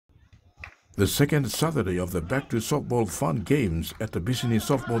The second Saturday of the Back to Softball Fun Games at the Bisini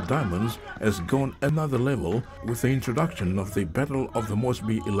Softball Diamonds has gone another level with the introduction of the Battle of the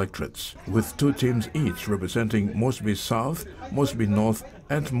Moresby Electorates, with two teams each representing Moresby South, Moresby North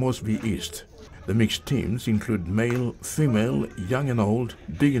and Moresby East. The mixed teams include male, female, young and old,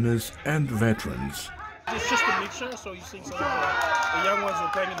 beginners and veterans. It's just a mixture, so you see some of the young ones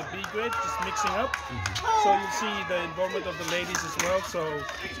are playing in the B grade, just mixing up. So you see the involvement of the ladies as well. So,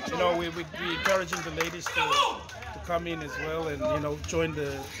 you know, we're encouraging the ladies to come in as well and, you know, join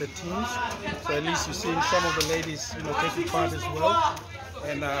the teams. So at least you're seeing some of the ladies, you know, taking part as well.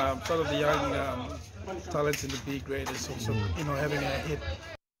 And some of the young talents in the B grade is also, you know, having a hit.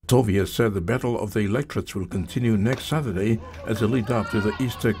 Tovia said the Battle of the Electorates will continue next Saturday as a lead-up to the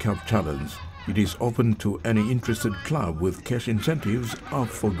Easter Cup Challenge. It is open to any interested club with cash incentives up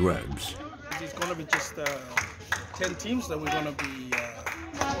for grabs. It's going to be just 10 teams that we're going to be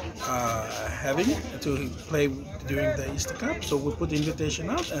having to play during the Easter Cup. So we'll put the invitation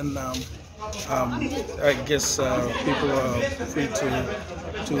out, and I guess people are free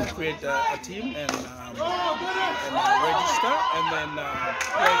to create a team and register, and then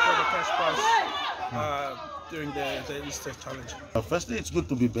play for the cash prize during the Easter Challenge. Firstly, it's good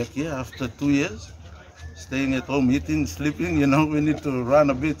to be back here after 2 years. Staying at home, eating, sleeping, you know, we need to run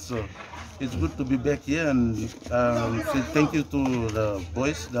a bit. So it's good to be back here, and say thank you to the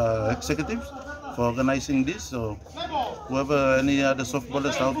boys, the executives, for organizing this. So whoever, any other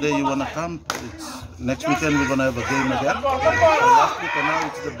softballers out there, you want to come, it's next weekend we're going to have a game again. Last week and now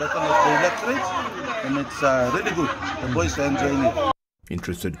it's the Battle of the Electorates, and it's really good. The boys are enjoying it.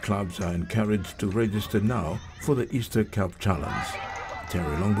 Interested clubs are encouraged to register now for the Easter Cup Challenge.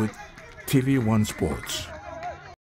 Terry Longwood, TVWAN Sports.